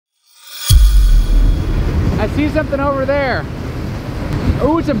I see something over there.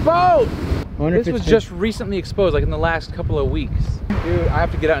 Oh, it's a boat. This was just recently exposed, like in the last couple of weeks. Dude, I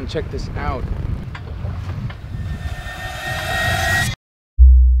have to get out and check this out.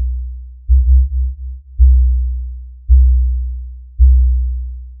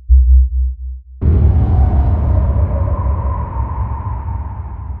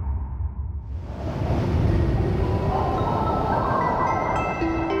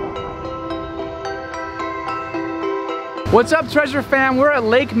 What's up, Treasure Fam? We're at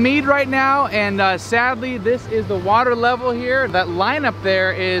Lake Mead right now, and sadly this is the water level here. That line up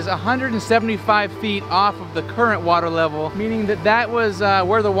there is 175 feet off of the current water level, meaning that that was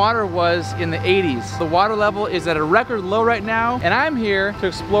where the water was in the 80s. The water level is at a record low right now, and I'm here to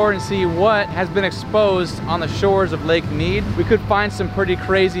explore and see what has been exposed on the shores of Lake Mead. We could find some pretty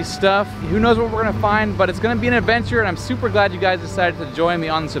crazy stuff. Who knows what we're gonna find, but it's gonna be an adventure, and I'm super glad you guys decided to join me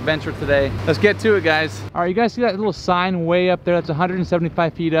on this adventure today. Let's get to it, guys. All right, you guys see that little sign way up there? That's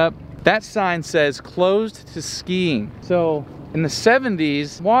 175 feet up. That sign says closed to skiing. So in the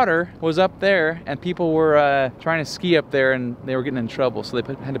 70s, water was up there and people were trying to ski up there and they were getting in trouble, so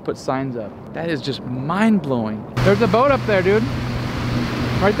they had to put signs up. That is just mind-blowing. There's a boat up there, dude.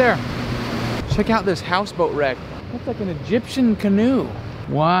 Right there. Check out this houseboat wreck. Looks like an Egyptian canoe.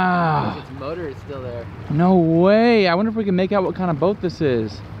 Wow. Its motor is still there. No way. I wonder if we can make out what kind of boat this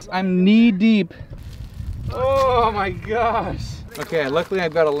is. I'm knee deep. Oh my gosh. Okay, luckily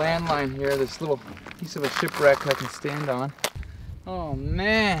I've got a landline here, this little piece of a shipwreck I can stand on. Oh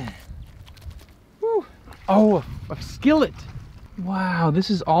man. Woo. Oh, a skillet. Wow, this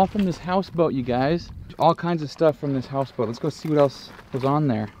is all from this houseboat, you guys. All kinds of stuff from this houseboat. Let's go see what else was on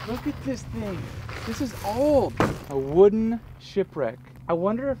there. Look at this thing. This is old. A wooden shipwreck. I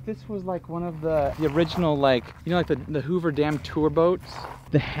wonder if this was like one of the original, like, you know, like the Hoover Dam tour boats.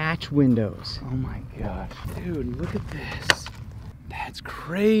 The hatch windows. Oh my gosh. Dude, look at this. That's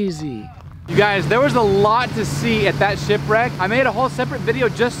crazy. You guys, there was a lot to see at that shipwreck. I made a whole separate video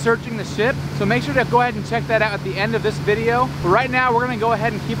just searching the ship, so make sure to go ahead and check that out at the end of this video. But right now, we're gonna go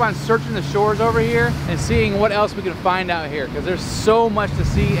ahead and keep on searching the shores over here and seeing what else we can find out here, because there's so much to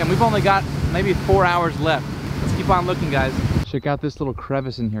see, and we've only got maybe 4 hours left. Let's keep on looking, guys. Check out this little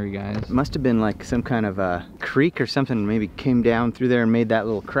crevice in here, you guys. It must have been like some kind of a creek or something, maybe came down through there and made that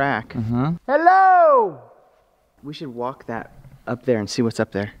little crack. Hello! We should walk that up there and see what's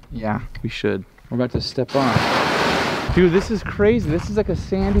up there. Yeah, we should. We're about to step on. Dude, this is crazy. This is like a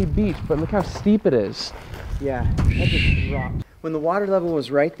sandy beach, but look how steep it is. Yeah, that just dropped. When the water level was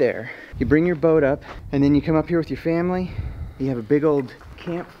right there, you bring your boat up, and then you come up here with your family. You have a big old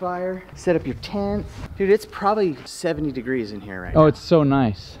campfire, set up your tent. Dude, it's probably 70 degrees in here right now. Oh, it's so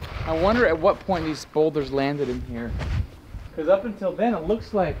nice. I wonder at what point these boulders landed in here. Because up until then, it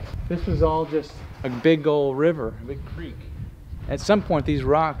looks like this was all just a big old river, a big creek. At some point, these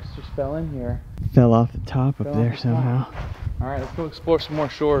rocks just fell in here. Fell off the top up there somehow. All right, let's go explore some more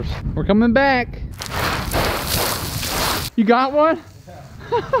shores. We're coming back. You got one?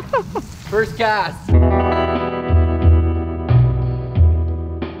 First cast.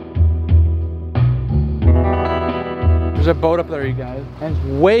 There's a boat up there, you guys, and it's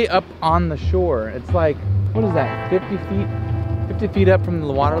way up on the shore. It's like, what is that, 50 feet? 50 feet up from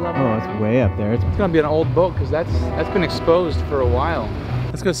the water level? Oh, it's way up there. It's gonna be an old boat because that's been exposed for a while.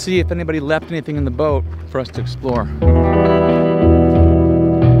 Let's go see if anybody left anything in the boat for us to explore.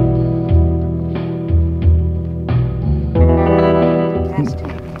 Gas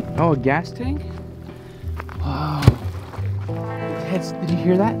tank. Oh, a gas tank? Wow. Did you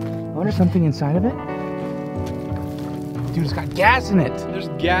hear that? I wonder if something inside of it? Dude, it's got gas in it. There's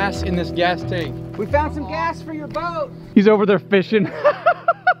gas in this gas tank. We found some gas for your boat. He's over there fishing.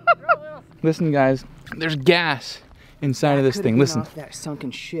 Listen, guys, there's gas inside of this thing. Listen. Off that sunken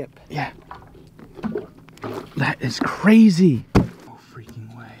ship. Yeah. That is crazy. Oh,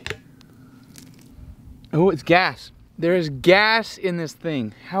 freaking way. Oh, it's gas. There is gas in this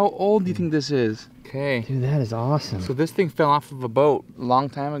thing. How old do you think this is? Okay. Dude, that is awesome. So this thing fell off of a boat a long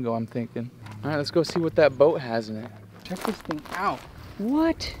time ago, I'm thinking. All right, let's go see what that boat has in it. Check this thing out.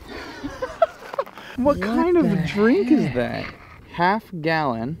 What? What kind of a drink is that? Half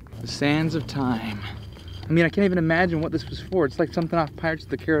gallon, the sands of time. I mean, I can't even imagine what this was for. It's like something off Pirates of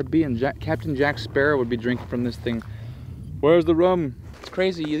the Caribbean. Captain Jack Sparrow would be drinking from this thing. Where's the rum? It's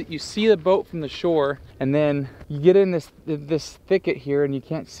crazy. You see the boat from the shore, and then you get in this thicket here, and you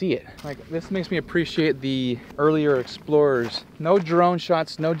can't see it. Like, this makes me appreciate the earlier explorers. No drone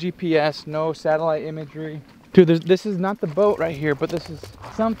shots, no GPS, no satellite imagery. Dude, this is not the boat right here, but this is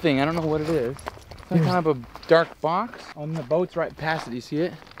something. I don't know what it is. Some kind of a dark box. Oh, and the boat's right past it. Do you see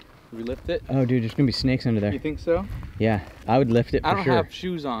it? Should we lift it? Oh, dude, there's gonna be snakes under there. You think so? Yeah, I would lift it for sure. I don't have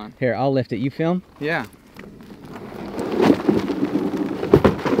shoes on. Here, I'll lift it. You film? Yeah.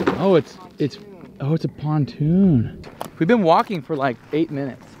 Oh, it's a pontoon. We've been walking for like 8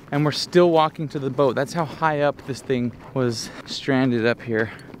 minutes and we're still walking to the boat. That's how high up this thing was stranded up here.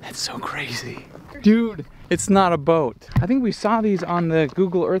 That's so crazy. Dude, it's not a boat. I think we saw these on the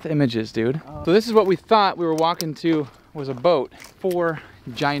Google Earth images, dude. So this is what we thought we were walking to was a boat. 4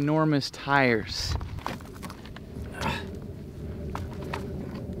 ginormous tires.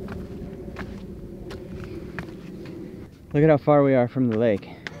 Look at how far we are from the lake.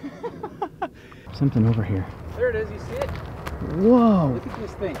 Something over here. There it is, you see it? Whoa. Look at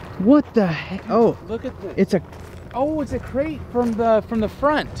this thing. What the heck? Oh, Look at this. it's a crate from the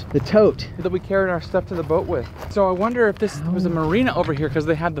front the tote. that we carried our stuff to the boat with. So I wonder if this was a marina over here because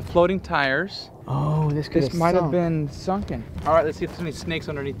they had the floating tires. Oh, this Might have been sunken. All right, let's see if there's any snakes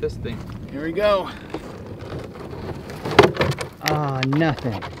underneath this thing. Here we go. Ah,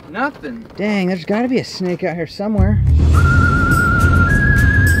 nothing. Nothing. Dang, there's got to be a snake out here somewhere.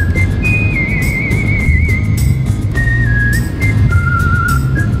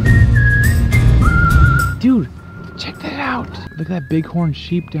 Dude, check that out. Look at that bighorn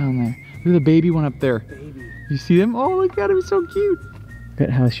sheep down there. Look at the baby one up there. Baby. You see them? Oh my God, it was so cute. Look at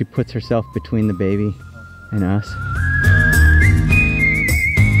how she puts herself between the baby and us.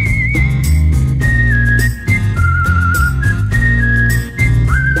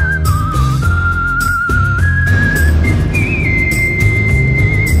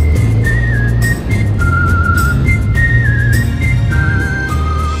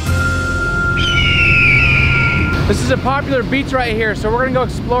 This is a popular beach right here, so we're gonna go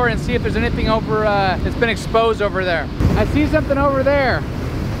explore and see if there's anything over that's been exposed over there. I see something over there.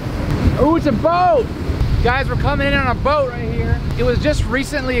 Oh, it's a boat! Guys, we're coming in on a boat right here. It was just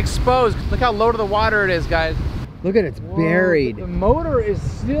recently exposed. Look how low to the water it is, guys. Look at it's buried. The motor is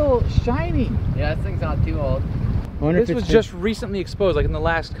still shiny. Yeah, this thing's not too old. I wonder This if was it's just recently exposed, like in the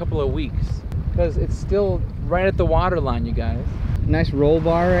last couple of weeks. Because it's still right at the water line, you guys. nice roll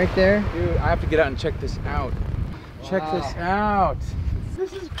bar right there. Dude, I have to get out and check this out. Check this out.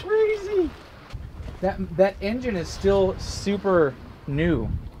 This is crazy. That engine is still super new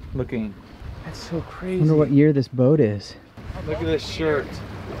looking. That's so I crazy. wonder what year this boat is. Look at this shirt.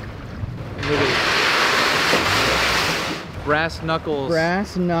 Look at it. Brass knuckles.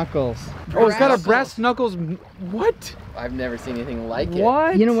 Brass knuckles. Oh, it's got a brass knuckles. What? I've never seen anything like it.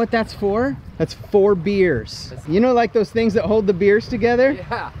 What? You know what that's for? That's 4 beers. You know, like those things that hold the beers together?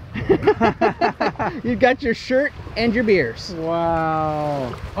 Yeah. You got your shirt and your beers.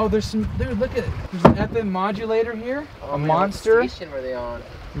 Wow. Oh, there's some, dude, look at it. There's an FM modulator here. Oh, a man, monster. What station were they on?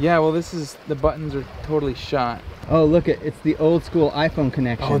 Yeah, well, the buttons are totally shot. Oh, look, it's the old school iPhone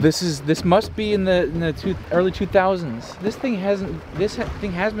connection. Oh, this must be in the early 2000s. This thing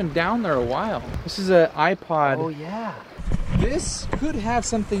has been down there a while. This is an iPod. Oh, yeah. This could have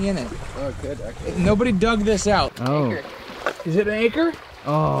something in it. Oh, good. Okay. Nobody dug this out. Oh. Is it an anchor?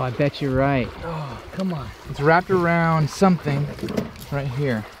 Oh, I bet you're right. Oh, come on. It's wrapped around something right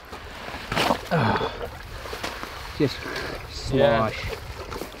here. Oh. Just slosh. Yeah.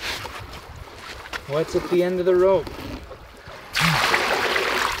 What's at the end of the rope?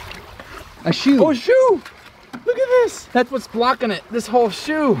 A shoe. Oh, a shoe! Look at this! That's what's blocking it, this whole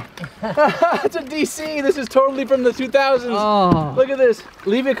shoe. It's a DC, this is totally from the 2000s. Oh. Look at this.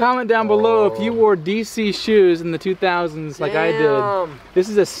 Leave a comment down below if you wore DC shoes in the 2000s like I did. This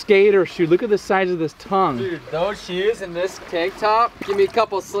is a skater shoe. Look at the size of this tongue. Dude, those shoes and this tank top, give me a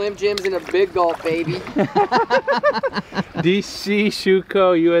couple Slim Jims and a big gulp, baby. DC Shoe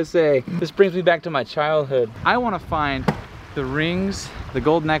Co. USA. This brings me back to my childhood. I want to find the rings, the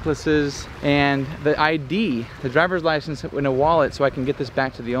gold necklaces, and the ID, the driver's license in a wallet so I can get this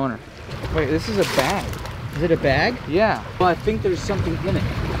back to the owner. Wait, this is a bag. Is it a bag? Yeah. Well, I think there's something in it.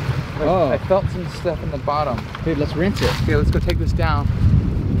 Like, Oh. I felt some stuff in the bottom. Dude, let's rinse it. Okay, let's go take this down.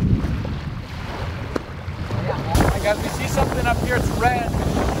 I guys, we see something up here, it's red.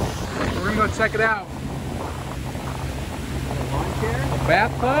 We're gonna go check it out. A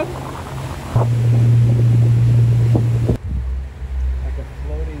bathtub? Like a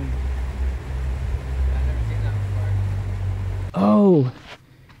floating... I've never seen that before. Oh,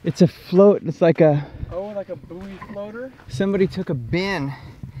 it's a float. It's like a... Oh, like a buoy floater? Somebody took a bin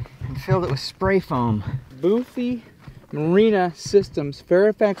and filled it with spray foam. Boothie Marina Systems,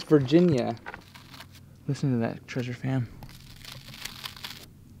 Fairfax, Virginia. Listen to that, treasure fam.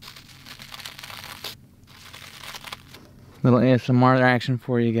 Little ASMR action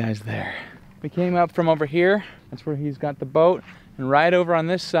for you guys there. We came up from over here. That's where he's got the boat. And right over on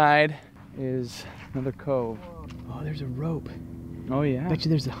this side is another cove. Oh, there's a rope. Oh yeah. Bet you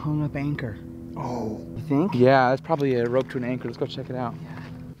there's a hung up anchor. Oh. You think? Yeah, that's probably a rope to an anchor. Let's go check it out.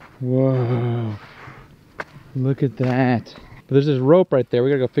 Whoa. Look at that. But there's this rope right there. We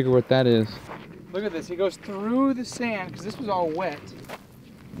gotta go figure what that is. Look at this. He goes through the sand because this was all wet.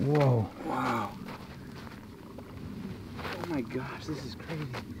 Whoa. Wow. Oh my gosh, this is crazy.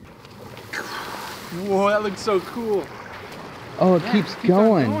 Whoa, that looks so cool. Oh, it keeps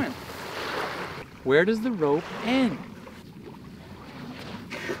going. On going. Where does the rope end?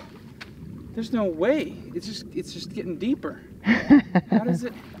 There's no way. It's just getting deeper. How does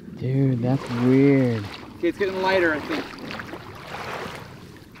it? Dude, that's weird. Okay, it's getting lighter, I think.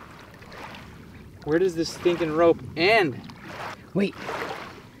 Where does this stinking rope end? Wait.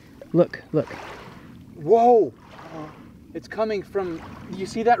 Look, look. Whoa! It's coming from. You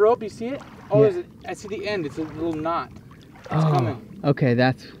see that rope? You see it? Oh, Yeah. I see the end. It's a little knot. It's Oh, coming. okay,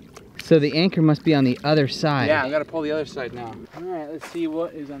 that's. So the anchor must be on the other side. Yeah, I gotta pull the other side now. All right, let's see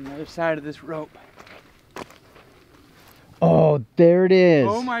what is on the other side of this rope. Oh, there it is.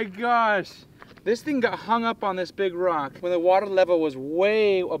 Oh my gosh! This thing got hung up on this big rock when the water level was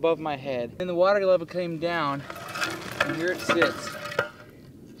way above my head. Then the water level came down, and here it sits,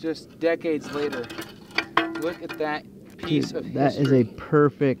 just decades later. Look at that piece of history. That is a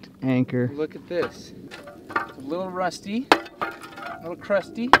perfect anchor. Look at this. It's a little rusty, a little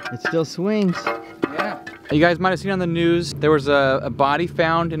crusty. It still swings. Yeah. You guys might have seen on the news, there was a body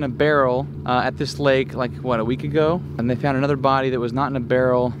found in a barrel at this lake, like what, a week ago? And they found another body that was not in a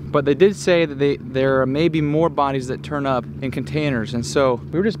barrel, but they did say that there may be more bodies that turn up in containers. And so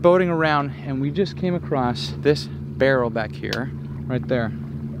we were just boating around and we just came across this barrel back here, right there.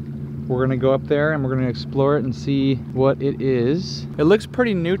 We're gonna go up there and we're gonna explore it and see what it is. It looks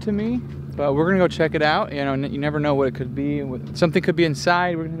pretty new to me, but we're gonna go check it out. You know, you never know what it could be. Something could be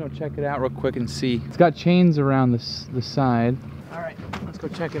inside. We're gonna go check it out real quick and see. It's got chains around the side. All right, let's go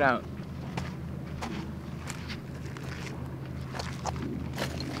check it out.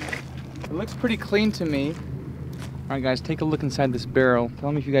 It looks pretty clean to me. All right, guys, take a look inside this barrel.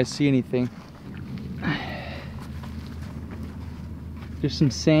 Tell me if you guys see anything. There's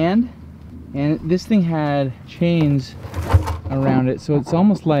some sand, and this thing had chains around it, so it's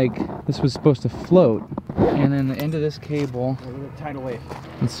almost like this was supposed to float. And then the end of this cable, Tidal wave.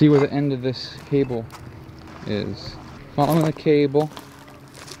 let's see where the end of this cable is. Following the cable.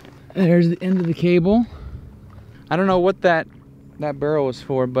 There's the end of the cable. I don't know what that barrel was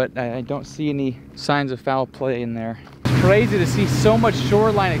for, but I don't see any signs of foul play in there. It's crazy to see so much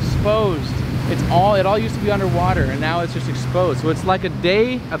shoreline exposed. It all used to be underwater, and now it's just exposed. So it's like a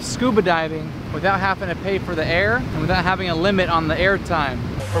day of scuba diving without having to pay for the air and without having a limit on the air time.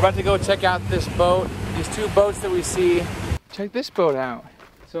 We're about to go check out this boat, these two boats that we see. Check this boat out.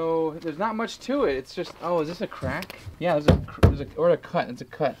 So there's not much to it. It's just, oh, is this a crack? Yeah, or a cut. It's a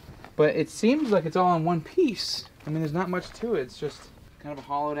cut. But it seems like it's all in one piece. I mean, there's not much to it. It's just kind of a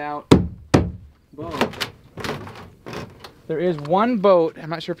hollowed out boat. There is one boat, I'm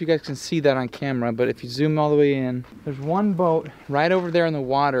not sure if you guys can see that on camera, but if you zoom all the way in, there's one boat right over there in the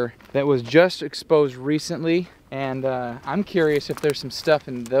water that was just exposed recently, and I'm curious if there's some stuff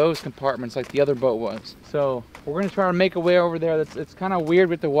in those compartments like the other boat was. So we're gonna try to make a way over there. It's kind of weird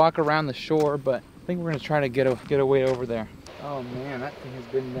with to walk around the shore, but I think we're gonna try to get a way over there. Oh man, that thing has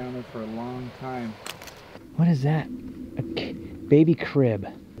been down there for a long time. What is that? A baby crib.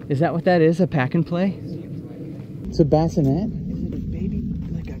 Is that what that is? A pack and play? It's a bassinet. Is it a baby,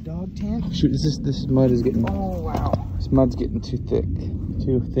 like a dog tent? Oh, shoot, this mud is getting. Oh wow. This mud's getting too thick,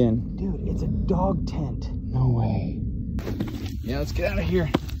 too thin. Dude, it's a dog tent. No way. Yeah, let's get out of here.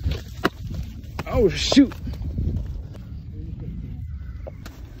 Oh shoot.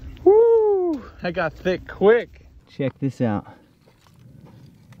 Woo! That got thick quick. Check this out.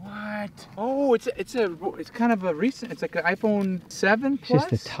 What? Oh, it's kind of a recent. It's like an iPhone 7 It's Plus.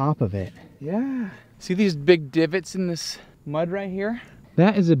 just the top of it. Yeah. See these big divots in this mud right here?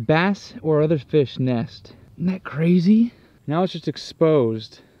 That is a bass or other fish nest. Isn't that crazy? Now it's just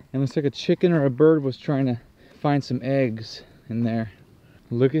exposed. And looks like a chicken or a bird was trying to find some eggs in there.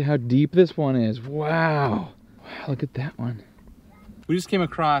 Look at how deep this one is. Wow. Wow, look at that one. We just came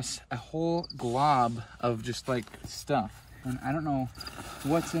across a whole glob of just like stuff. And I don't know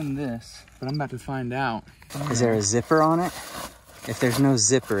what's in this, but I'm about to find out. Is there a zipper on it? If there's no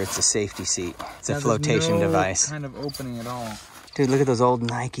zipper, it's a safety seat. It's a flotation device. Kind of opening at all. Dude, look at those old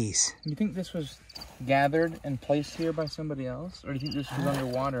Nikes. Do you think this was gathered and placed here by somebody else? Or do you think this was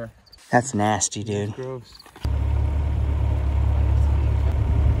underwater? That's nasty, dude. That's gross.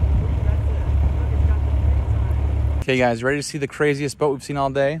 Okay guys, ready to see the craziest boat we've seen all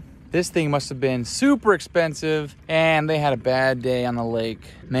day? This thing must have been super expensive and they had a bad day on the lake.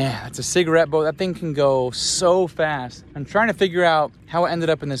 Man, it's a cigarette boat. That thing can go so fast. I'm trying to figure out how it ended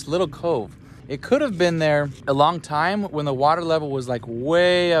up in this little cove. It could have been there a long time when the water level was like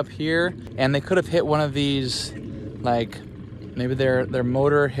way up here, and they could have hit one of these, like maybe their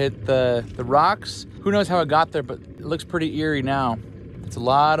motor hit the rocks. Who knows how it got there, but it looks pretty eerie now. It's a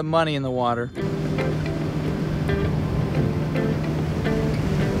lot of money in the water.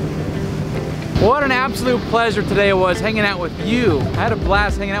 What an absolute pleasure today it was hanging out with you. I had a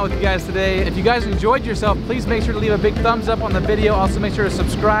blast hanging out with you guys today. If you guys enjoyed yourself, please make sure to leave a big thumbs up on the video. Also make sure to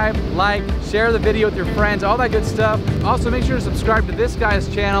subscribe, like, share the video with your friends, all that good stuff. Also make sure to subscribe to this guy's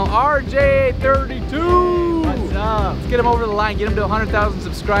channel, RJ32. What's up? Let's get him over the line, get him to 100,000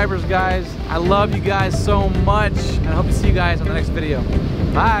 subscribers, guys. I love you guys so much, and I hope to see you guys on the next video.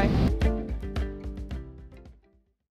 Bye.